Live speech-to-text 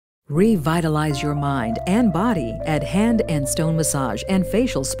Revitalize your mind and body at Hand and Stone Massage and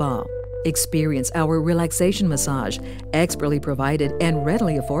Facial Spa. Experience our relaxation massage, expertly provided and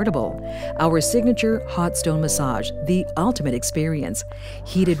readily affordable. Our signature hot stone massage, the ultimate experience.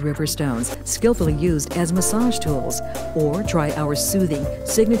 Heated river stones, skillfully used as massage tools. Or try our soothing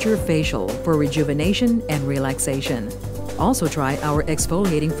signature facial for rejuvenation and relaxation. Also try our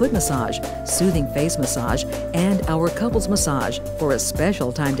exfoliating foot massage, soothing face massage, and our couples massage for a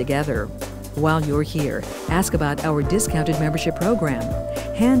special time together. While you're here, ask about our discounted membership program.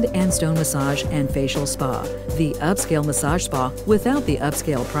 Hand and Stone Massage and Facial Spa, the upscale massage spa without the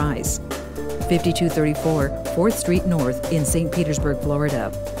upscale price. 5234 4th Street North in St. Petersburg,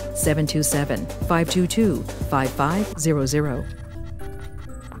 Florida. 727-522-5500.